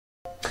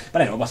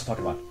But anyway, what's I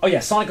talking about? Oh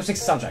yeah, Sonic 06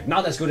 soundtrack.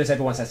 Not as good as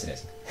everyone says it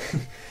is.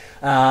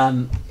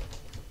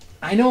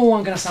 I know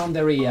I'm gonna sound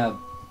very, how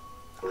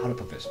to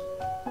put this?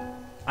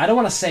 I don't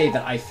want to say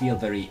that I feel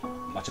very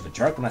much of a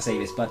jerk when I say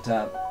this, but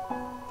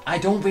I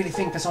don't really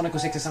think the Sonic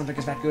 06 soundtrack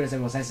is that good as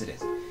everyone says it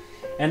is.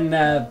 And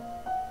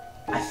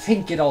I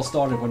think it all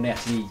started when they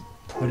actually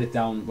put it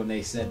down, when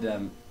they said,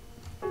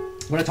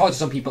 when I talked to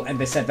some people and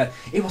they said that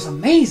it was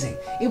amazing.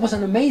 It was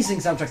an amazing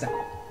soundtrack.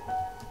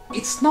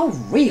 It's not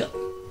real.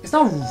 It's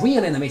not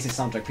really an amazing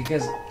soundtrack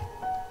because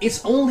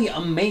it's only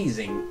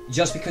amazing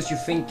just because you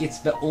think it's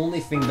the only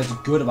thing that's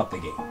good about the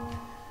game.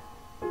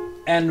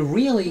 And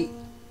really,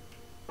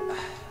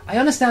 I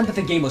understand that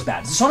the game was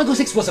bad. Sonic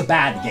 06 was a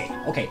bad game.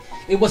 Okay,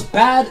 it was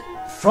bad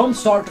from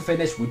start to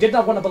finish. We did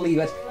not want to believe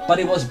it, but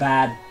it was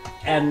bad,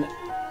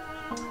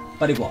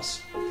 but it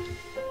was.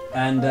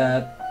 And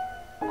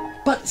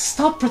but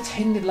stop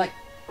pretending like,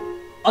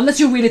 unless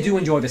you really do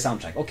enjoy the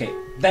soundtrack, okay,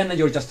 then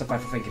you're justified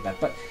for thinking that.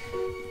 But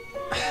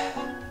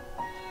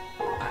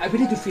I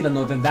really do feel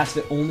annoyed when that's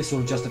the only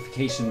sort of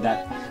justification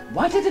that,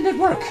 why didn't it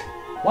work?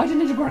 Why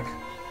didn't it work?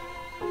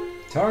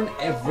 Turn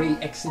every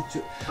exit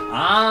to...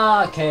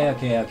 Ah,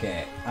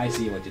 okay. I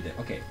see what you did.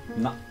 Okay,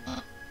 no.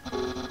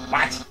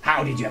 What?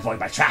 How did you avoid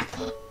my trap?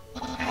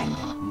 And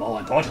more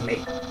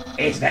importantly,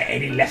 is there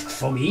any left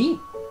for me?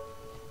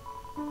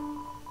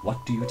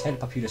 What do you tell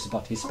Papyrus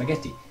about his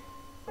spaghetti?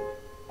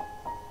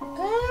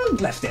 And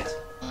left it.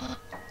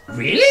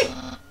 Really?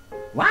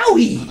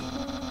 Wowie!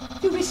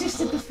 You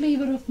resisted the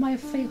flavor of my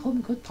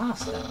home-cooked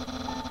pasta,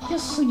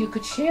 just so you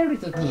could share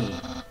it with me.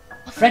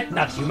 Fret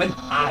not, human.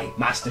 I,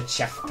 Master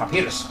Chef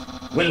Papyrus,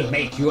 will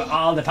make you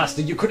all the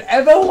pasta you could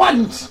ever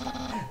want.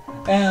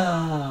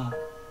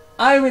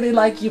 I really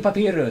like you,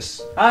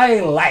 Papyrus.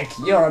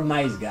 You're a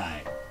nice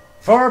guy.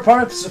 For a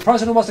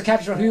person who wants to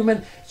capture a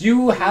human,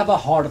 you have a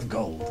heart of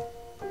gold.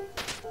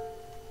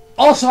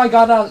 Also, I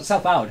got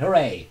myself out.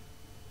 Hooray.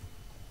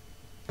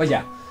 But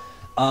yeah,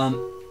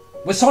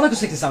 with Sonic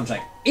 06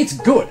 soundtrack, it's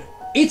good.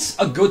 It's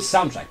a good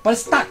soundtrack, but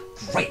it's not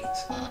great.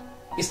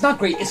 It's not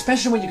great,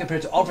 especially when you compare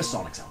it to other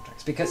Sonic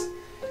soundtracks, because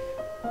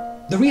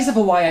the reason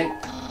for why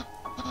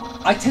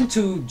I tend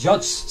to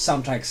judge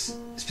soundtracks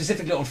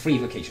specifically on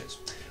 3 occasions.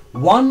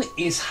 1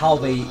 is how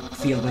they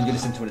feel when you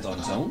listen to it on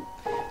its own.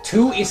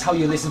 2 is how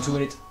you listen to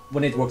it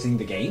when it works in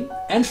the game.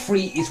 And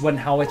 3 is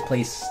how it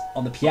plays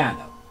on the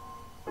piano.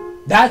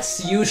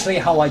 That's usually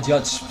how I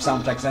judge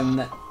soundtracks,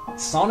 and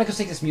Sonic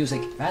 06's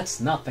music, that's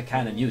not the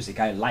kind of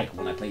music I like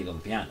when I play it on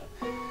the piano.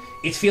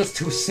 It feels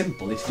too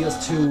simple, it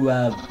feels too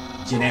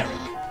generic,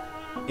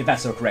 if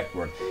that's the correct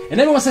word. And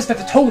everyone says that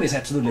the tone is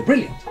absolutely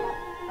brilliant.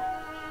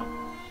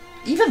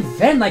 Even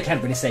then I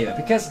can't really say that,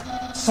 because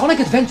Sonic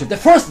Adventure, the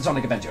first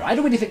Sonic Adventure, I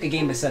don't really think the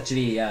game is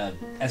actually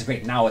as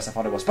great now as I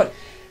thought it was, but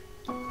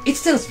it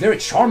still is very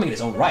charming in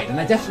its own right, and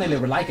I definitely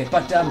really like it,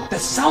 but the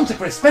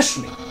soundtrack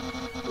especially.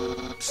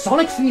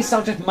 Sonic 3's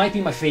soundtrack might be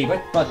my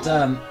favorite, but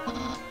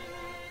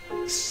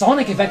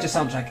Sonic Adventure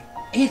soundtrack,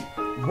 it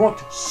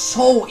worked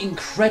so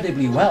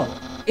incredibly well.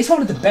 It's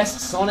one of the best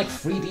Sonic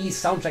 3D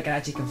soundtrack I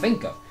actually can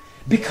think of,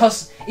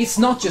 because it's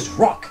not just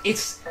rock,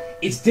 it's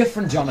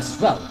different genres as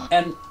well.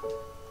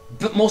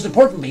 But most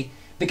importantly,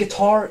 the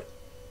guitar.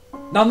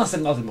 No, not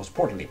most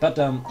importantly, but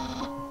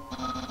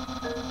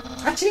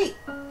actually,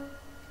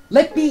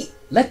 let me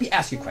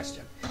ask you a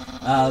question,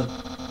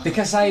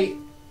 because I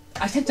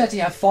tend to actually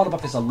have thought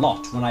about this a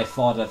lot when I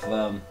thought of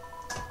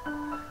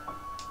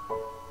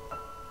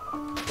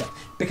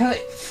because I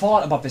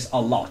thought about this a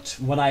lot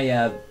when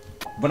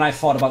I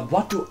thought about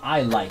what do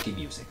I like in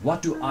music,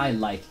 what do I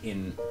like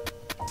in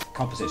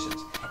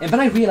compositions, and then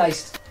I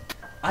realized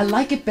I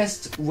like it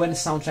best when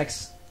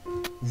soundtracks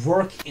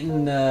work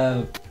in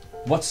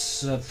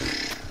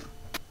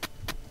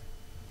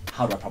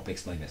how do I properly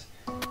explain this?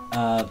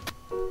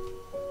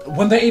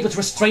 When they're able to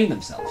restrain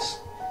themselves,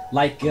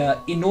 like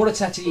in order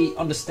to actually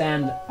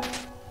understand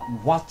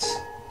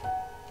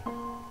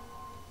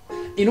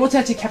in order to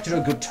actually capture a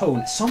good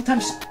tone,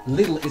 sometimes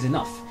little is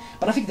enough.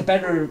 But I think the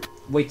better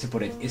way to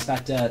put it is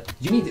that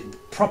you need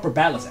proper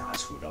balancing. I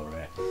screwed over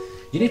there.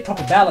 You need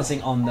proper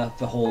balancing on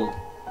the whole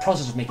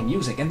process of making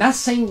music, and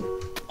that's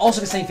also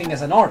the same thing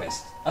as an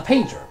artist, a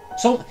painter.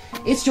 So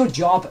it's your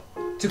job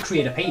to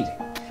create a painting,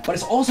 but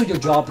it's also your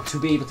job to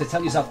be able to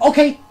tell yourself,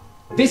 okay,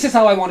 this is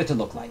how I want it to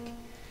look like.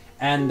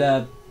 And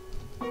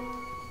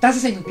that's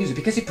the same with music,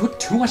 because if you put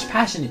too much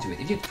passion into it,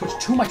 if you put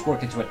too much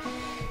work into it,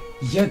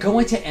 you're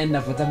going to end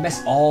up with a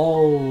mess.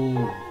 Oh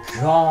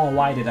god,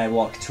 why did I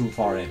walk too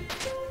far in?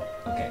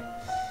 Okay.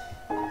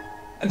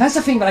 And that's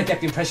the thing that I get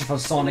the impression from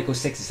Sonic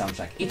 06's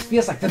soundtrack. It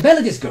feels like the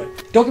melody is good.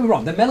 Don't get me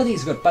wrong, the melody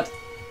is good, but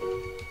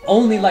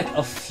only like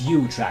a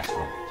few tracks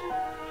from it.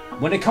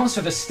 When it comes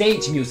to the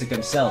stage music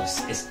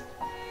themselves, is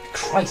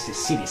Crisis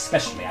City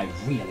especially, I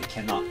really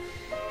cannot.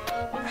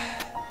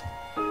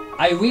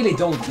 I really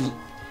don't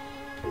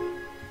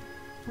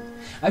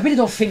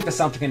think the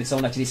soundtrack in its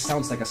own actually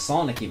sounds like a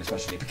Sonic game,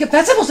 especially, because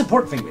that's the most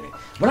important thing, really.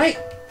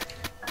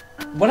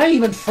 When I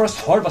even first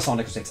heard about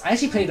Sonic 06, I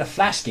actually played a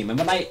Flash game, and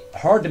when I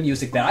heard the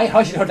music there, I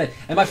actually heard it,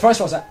 and my first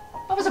was like,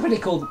 That was a pretty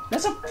cool.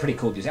 That's a pretty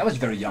cool music. I was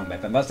very young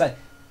back then,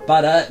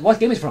 but what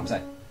game is it from?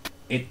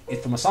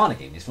 It's from a Sonic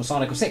game. It's from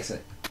Sonic 06.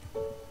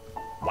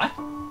 What?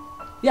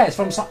 Yeah, it's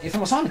from a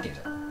Sonic game.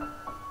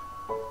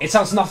 It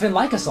sounds nothing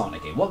like a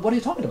Sonic game. What are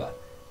you talking about?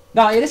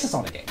 No, it is a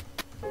Sonic game.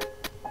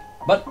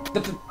 But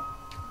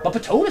the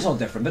tone is all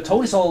different. The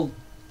tone is all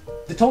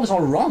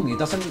wrong. It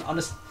doesn't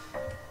understand.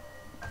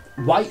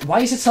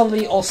 Why is it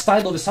suddenly all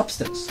style over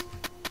substance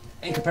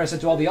in comparison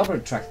to all the other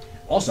tracks?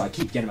 Also, I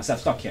keep getting myself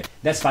stuck here.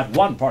 That's that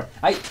one part.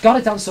 I got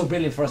it down so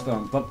brilliant first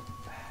one, but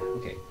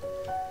okay.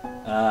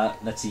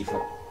 Let's see if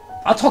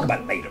I'll talk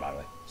about it later, by the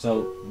way.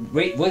 So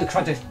we'll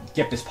try to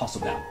get this puzzle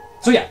down.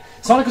 So yeah,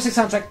 Sonic 06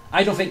 soundtrack.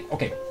 I don't think.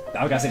 Okay,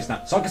 I gotta say this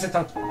now. Sonic 06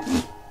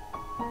 soundtrack.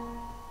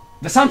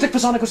 The soundtrack for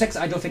Sonic 06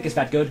 I don't think is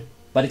that good.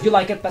 But if you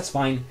like it, that's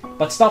fine.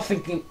 But stop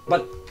thinking.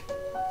 But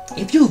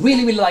if you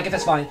really, really like it,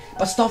 that's fine.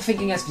 But stop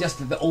thinking as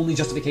just the only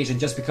justification,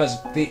 just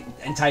because the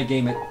entire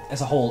game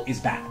as a whole is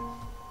bad.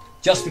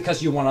 Just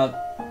because you wanna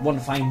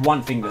find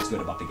one thing that's good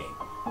about the game.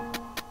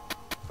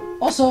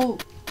 Also,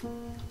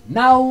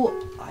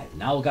 I've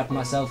now got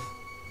myself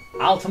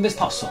out from this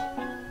puzzle.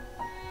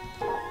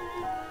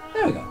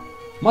 There we go.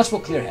 Much more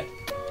clear head.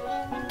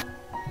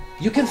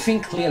 You can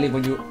think clearly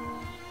when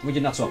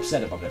you're not so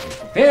upset about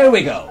everything. There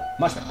we go.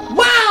 Much better.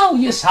 Wow,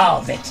 you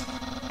solved it!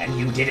 And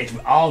you did it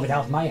all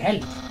without my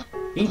help.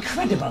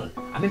 Incredible.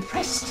 I'm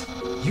impressed.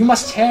 You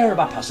must care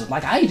about puzzles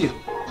like I do.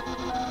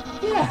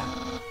 Yeah.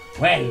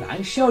 Well,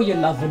 I'm sure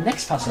you'll love the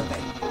next puzzle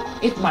then.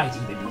 It might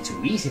even be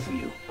too easy for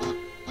you.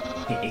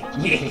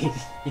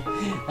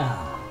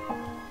 Ah.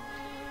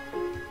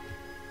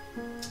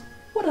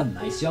 What a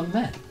nice young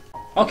man.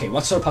 Okay,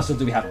 what sort of puzzle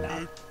do we have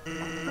now?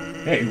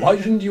 Hey, why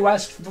didn't you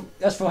ask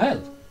for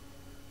help?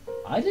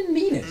 I didn't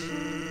need it.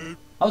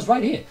 I was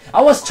right here.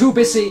 I was too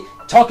busy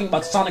talking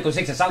about Sonic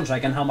 06's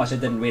soundtrack and how much I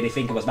didn't really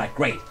think it was that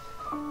great.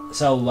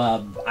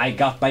 So I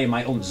got by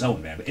my own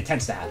zone there. It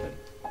tends to happen.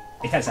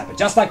 It tends to happen.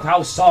 Just like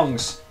how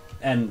songs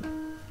and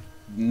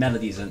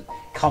melodies and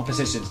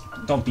compositions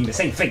don't mean the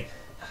same thing.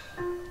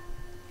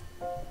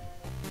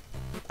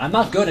 I'm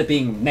not good at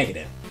being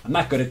negative.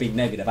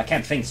 I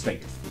can't think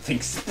straight.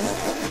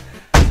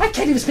 I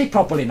can't even speak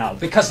properly now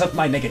because of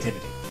my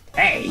negativity.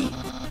 Hey,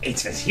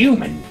 it's this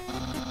human.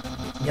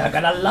 You're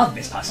gonna love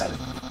this puzzle.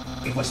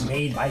 It was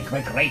made by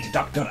the great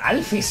Dr.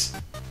 Alphys.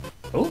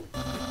 Oh,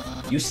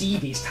 you see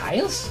these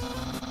tiles?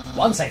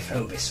 Once I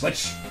throw this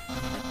switch,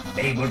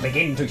 they will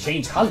begin to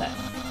change color.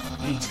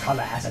 Each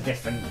color has a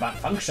different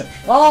function.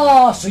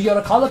 Oh, so you're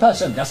a color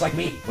person, just like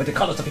me, with the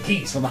colors of the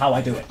keys from how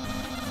I do it.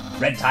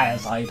 Red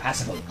tiles are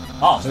impassable.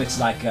 Oh, so it's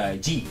like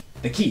G,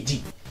 the key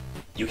G.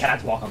 You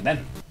cannot walk on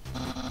them.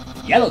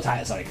 Yellow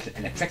tiles are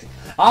electric.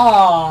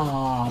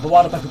 Ah, but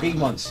what about the green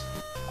ones?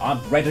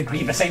 Aren't red and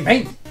green the same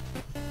thing?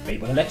 They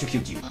will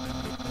electrocute you.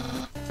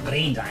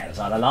 Green tiles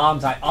are alarm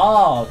tiles.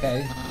 Oh,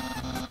 okay.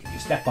 If you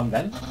step on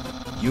them,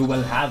 you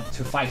will have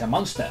to fight a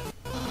monster.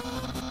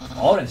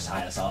 Orange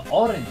tiles are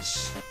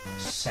orange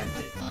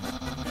scented.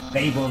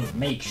 They will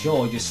make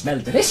sure you smell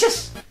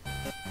delicious.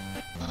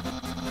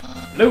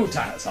 Blue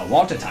tiles are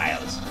water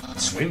tiles.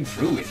 Swim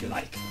through if you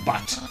like.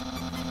 But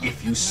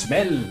if you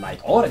smell like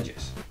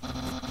oranges,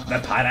 the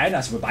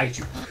piranhas will bite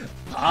you.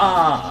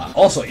 Ah,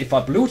 also if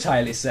a blue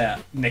tile is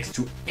next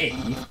to a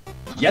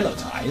yellow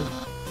tile,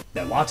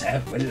 the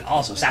water will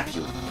also zap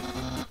you.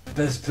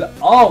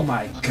 Oh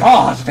my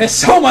god, there's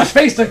so much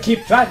space to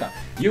keep track of.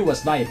 You will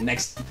slide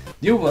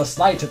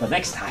to the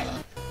next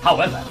tile.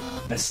 However,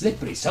 the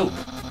slippery soap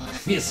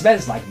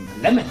smells like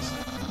lemons,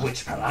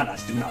 which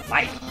piranhas do not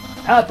like.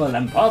 Purple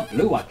and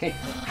blue are okay.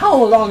 How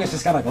long is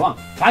this gonna go on?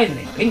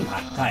 Finally, pink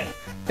tile.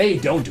 They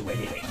don't do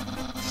anything.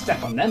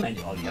 Step on them and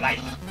all you like.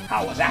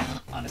 How was that?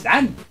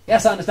 Understand?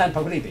 Yes, I understand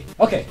completely.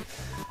 Okay.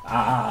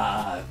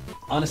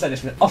 Understand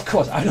this. Of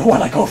course, I don't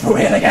want to go through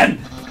it again.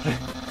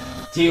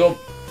 Geo.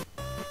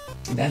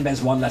 Then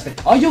there's one last thing.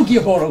 Are you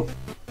Geoboro?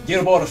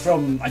 Geoboro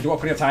from Your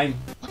Ocarina of Time?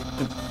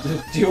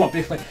 Do you want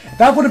me to play?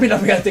 That would have been a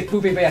realistic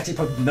movie they actually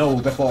put no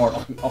before,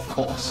 of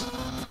course.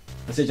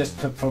 Let's say just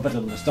for a bit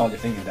of nostalgia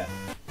thing in there.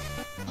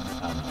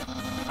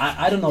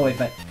 I don't know if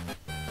that...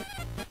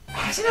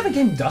 Has another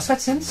game does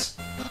that since?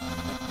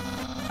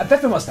 I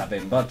bet there must have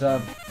been, but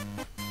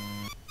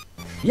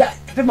yeah,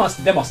 there must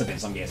have been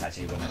some games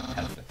actually when it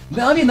helped it.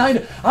 I mean,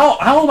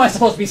 how am I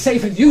supposed to be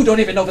safe and you don't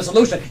even know the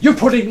solution? You're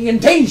putting me in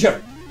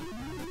danger!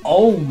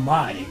 Oh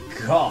my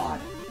god.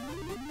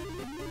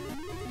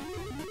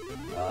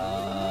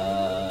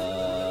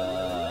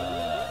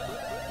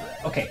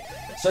 Okay,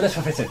 so that's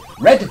what it said.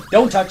 Red,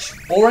 don't touch.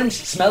 Orange,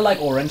 smell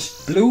like orange.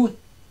 Blue,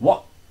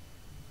 what?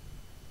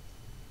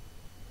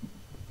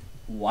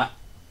 What?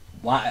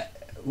 What?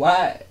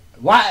 What?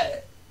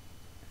 What?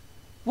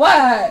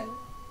 What?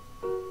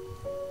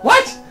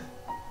 What?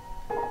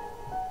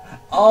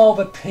 Oh,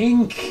 the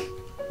pink.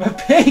 The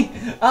pink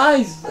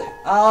eyes.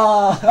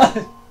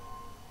 Ah.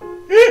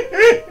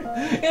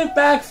 It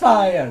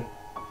backfired.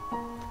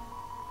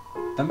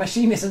 The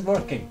machine isn't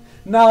working.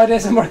 No, it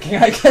isn't working.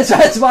 I guess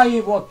that's why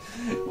he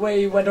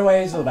went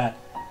away so bad.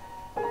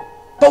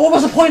 But what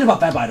was the point about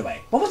that, by the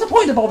way? What was the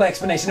point of all the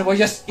explanation? It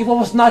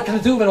was not going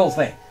to do the whole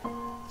thing.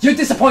 You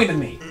disappointed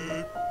me.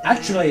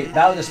 Actually,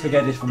 that was the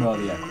spaghetti from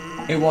earlier.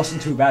 It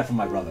wasn't too bad for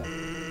my brother.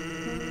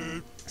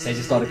 Since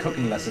he started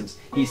cooking lessons,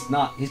 he's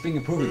been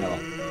improving a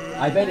lot.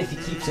 I bet if he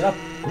keeps it up,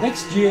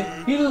 next year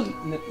he'll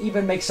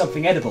even make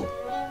something edible.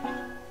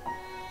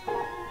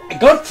 A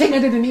good thing I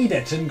didn't eat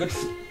it, and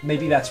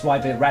maybe that's why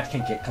the rat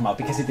can't come out,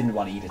 because he didn't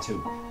want to eat it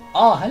too.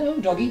 Oh, hello,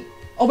 doggy.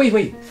 Oh,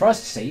 wait.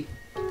 First, see.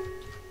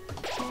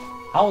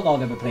 How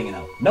long have I been playing it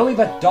now? Knowing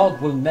that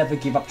dog will never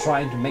give up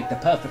trying to make the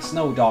perfect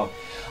snow dog.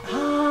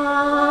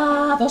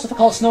 Ah, those are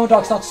called snow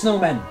dogs, not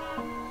snowmen.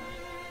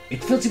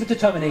 It fills you with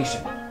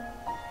determination.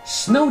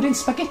 Snowed in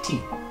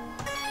spaghetti.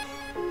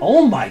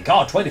 Oh my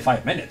god,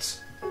 25 minutes.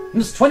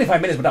 It's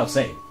 25 minutes without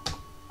save.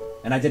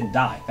 And I didn't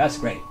die. That's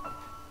great.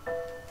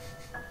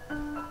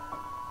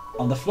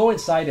 On the floor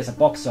inside is a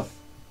box of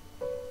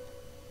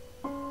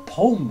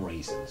pome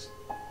raisins.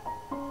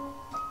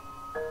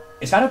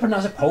 Is that how you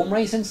pronounce it? Pome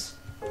raisins?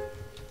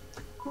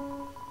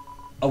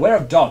 Aware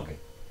of dog.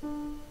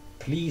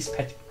 Please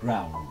pet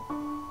ground.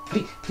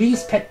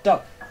 Please pet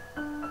dog.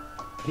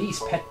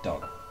 Please pet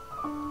dog.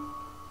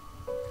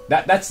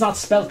 That's not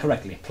spelled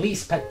correctly.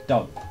 Please pet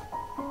dog.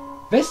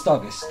 This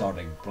dog is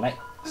staring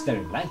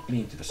blankly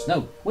into the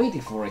snow, waiting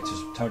for it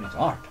to turn into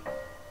art.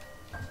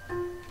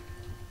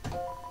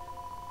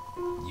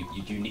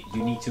 You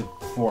need to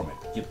form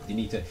it.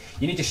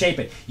 You need to shape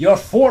it. Your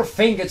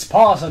four-fingered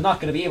paws are not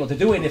going to be able to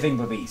do anything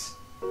with these.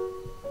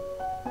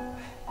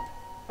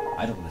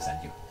 I don't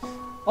understand you.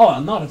 Oh,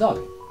 I'm not a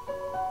dog.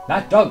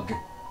 That dog.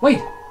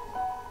 Wait,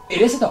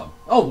 it is a dog.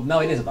 Oh no,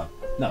 it is a dog.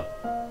 No.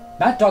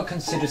 That dog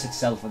considers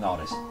itself an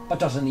artist, but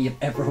doesn't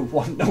ever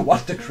know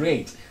what to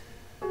create.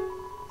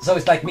 So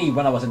it's like me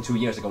when I wasn't 2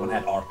 years ago when I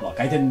had art block.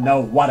 I didn't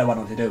know what I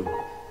wanted to do.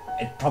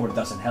 It probably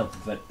doesn't help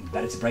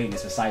that its brain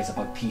is the size of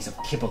a piece of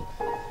kibble.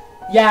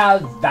 Yeah,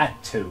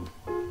 that too.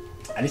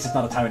 At least it's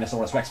not a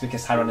Tyrannosaurus Rex,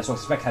 because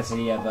Tyrannosaurus Rex has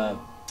a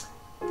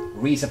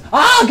reason.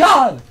 Oh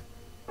god!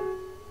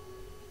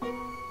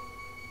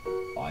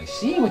 Oh, I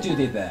see what you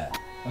did there.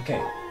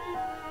 Okay.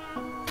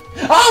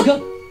 Oh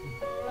god!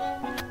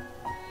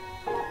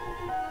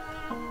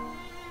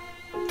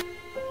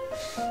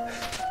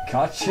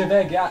 Gotcha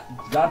there,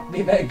 got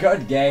me very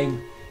good,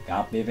 game.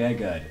 Got me very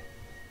good.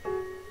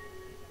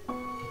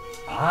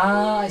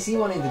 Ah, I see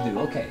what I need to do.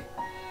 Okay.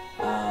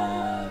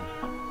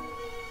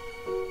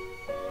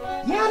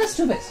 Yeah, let's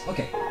do this.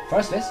 Okay,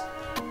 first this,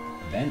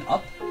 then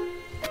up,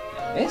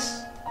 then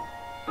this.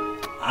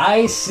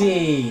 I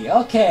see.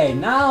 Okay,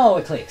 now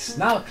it clicks.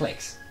 Now it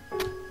clicks.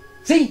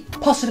 See,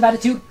 positive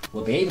attitude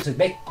will be able to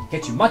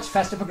get you much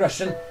faster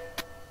progression.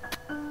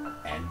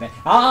 And then,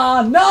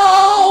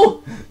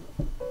 no!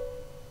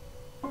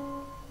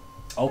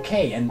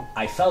 Okay, and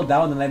I fell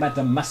down and I met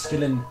a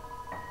masculine.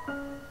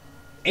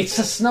 It's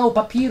a snow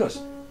papyrus.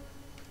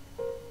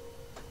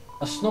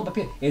 A snow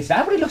papyrus. Is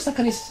that what it looks like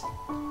on his...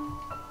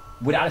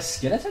 without a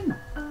skeleton?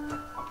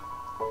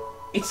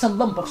 It's a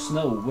lump of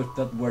snow with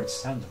the word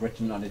 "sound"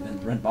 written on it in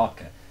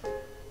Renbaka.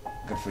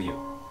 Good for you.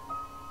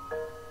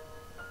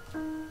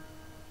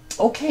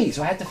 Okay,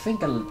 so I had to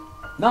think a little...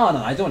 No,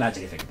 I don't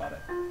actually think about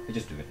it. I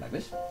just do it like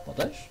this. Like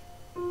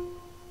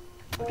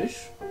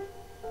this.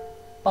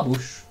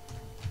 Baboosh.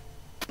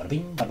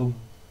 Bada-bing, bada-boom.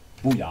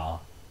 Booyah.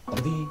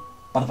 Bada-dee,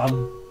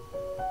 bada-bum.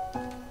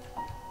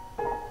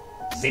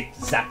 Zip,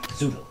 zap,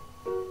 zoodle.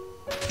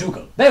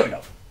 Joogle. There we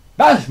go.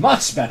 That's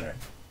much better.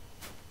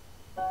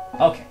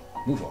 Okay,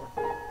 move forward.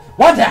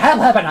 What the hell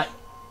happened?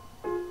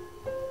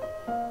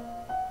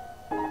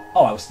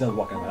 Oh, I was still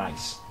walking on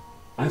ice.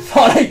 I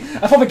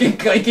thought my game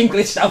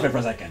glitched out there for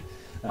a second.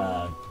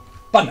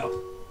 But no.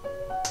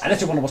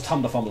 Unless one was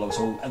Tumble Fumble,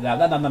 so I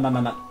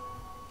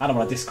don't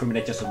want to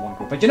discriminate just on one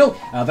group. But you know,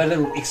 the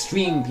little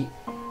extreme.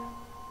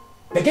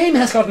 The game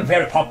has gotten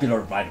very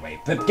popular, by the way.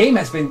 The game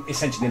has been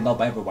essentially loved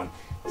by everyone.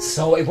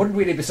 So it wouldn't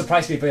really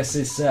surprise me if there's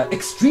this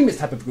extremist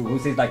type of group who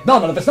says like, no,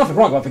 there's nothing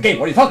wrong about the game.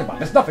 What are you talking about?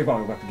 There's nothing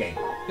wrong about the game.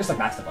 Just like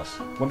Last of Us.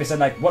 When they said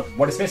like,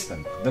 what is this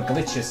then? The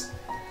glitches.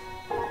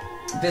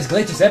 There's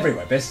glitches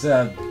everywhere. There's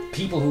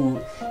people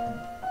who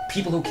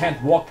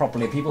can't walk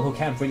properly, people who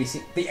can't really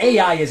see. The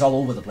AI is all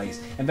over the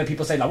place. And then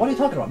people say like, what are you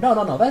talking about?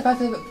 No.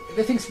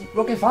 Everything's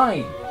working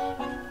fine.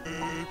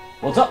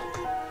 What's up?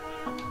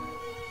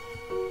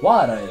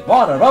 What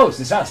are those?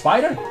 Is that a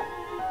spider?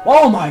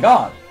 Oh my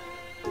god!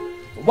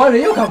 Where do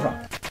you come from?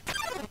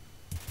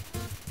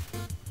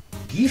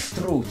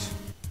 Giftroot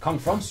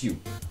confronts you.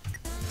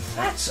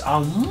 That's a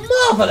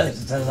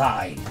marvelous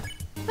design.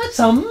 That's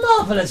a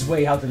marvelous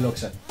way how to look,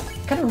 sir.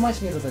 Kind of reminds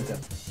me of the...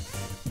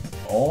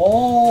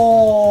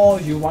 Oh,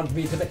 you want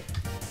me to be...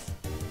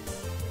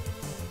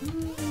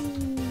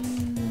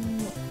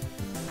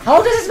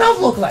 How does his mouth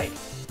look like?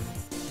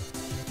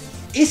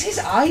 Is his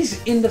eyes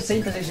in the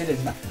same position as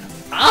his mouth?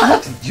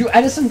 Ah, you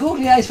added some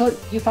googly eyes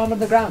you found on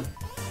the ground.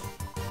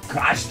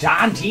 Gosh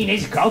darn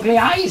teenage googly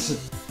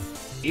eyes!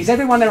 Is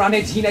everyone around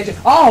a teenager?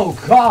 Oh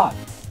god!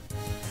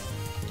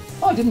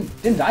 Oh, I didn't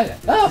die there.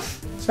 Oh,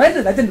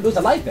 splendid! I didn't lose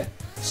a life there.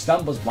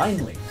 Stumbles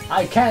blindly.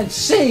 I can't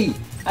see!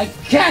 I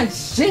can't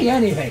see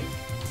anything!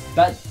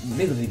 But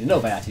little did you know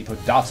that he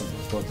put dots on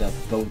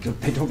those,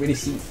 but they don't really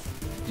see.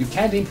 You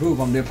can't improve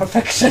on their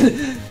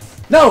perfection!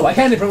 No, I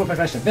can't improve on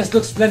perfection. This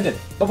looks splendid.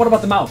 But what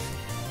about the mouth?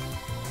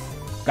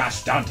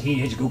 Gosh darn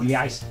teenage googly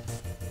eyes.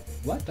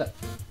 What the?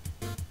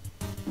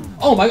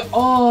 Oh my,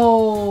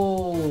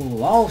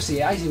 oh,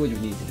 see, I see what you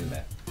need to do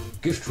there.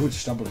 Gift fruit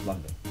stumble of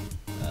London.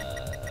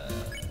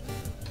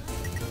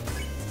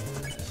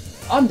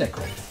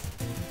 Undecorate.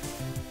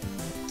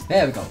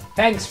 There we go.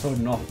 Thanks for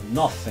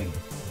nothing.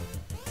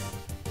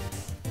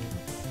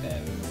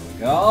 There we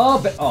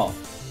go. Oh,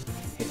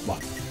 hit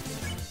one.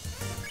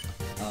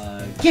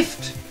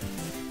 Gift.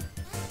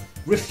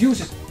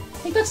 Refuses.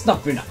 Hey, that's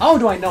not very nice. How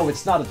do I know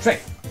it's not a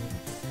trick?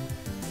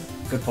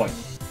 Good point.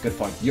 Good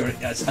point. You're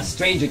a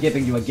stranger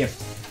giving you a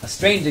gift. A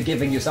stranger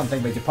giving you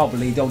something that you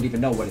probably don't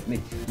even know what it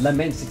means.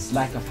 Laments its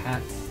lack of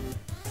hat.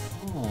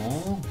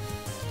 Oh.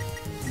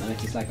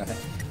 Laments its lack of hat.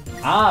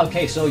 Ah,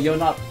 okay, so you're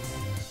not...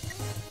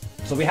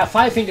 So we have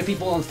 5-fingered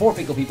people and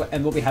 4-fingered people,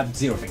 and we have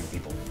 0-fingered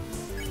people.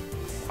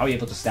 How are you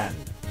able to stand?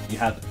 You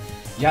have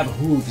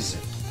hooves.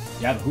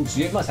 You have hooves.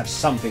 You must have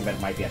something that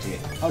might be actually...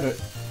 How do...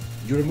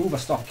 You remove a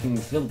stocking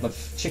filled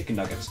with chicken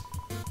nuggets.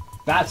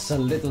 That's a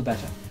little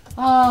better.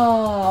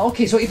 Ah,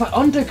 okay, so if I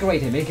undergrade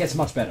him, it gets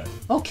much better.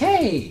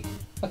 Okay.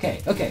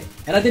 Okay.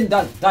 And I didn't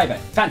die by it.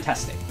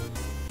 Fantastic.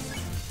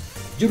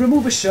 You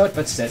remove a shirt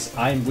that says,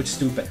 I'm with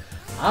stupid.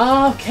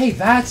 Ah, okay,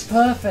 that's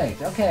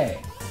perfect.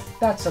 Okay.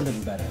 That's a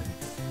little better.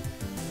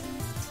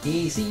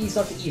 He's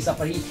not to ease up,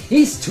 but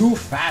he's too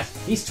fast.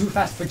 He's too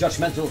fast for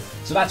judgmental,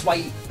 so that's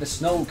why the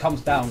snow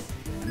comes down.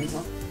 And he's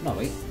not... No,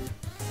 wait.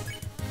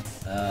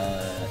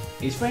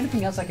 Is there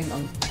anything else I can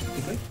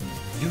integrate?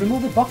 You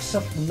remove a box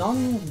of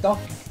non-doc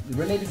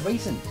related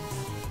raisins.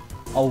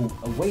 Oh,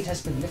 a weight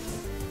has been lifted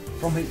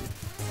from his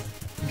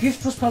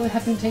gift was probably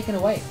have been taken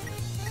away.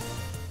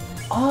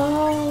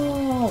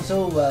 Oh,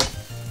 so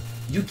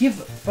you give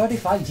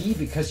 35G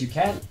because you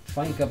can't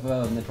think of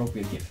an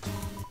appropriate gift.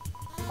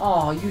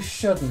 Oh, you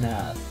shouldn't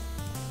have.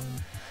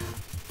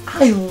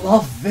 I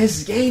love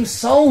this game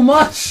so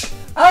much.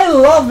 I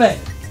love it.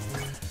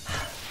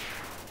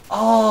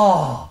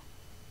 Oh,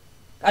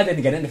 I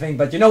didn't get anything,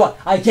 but you know what?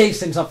 I gave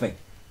him something.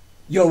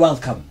 You're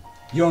welcome.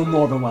 You're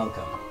more than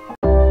welcome.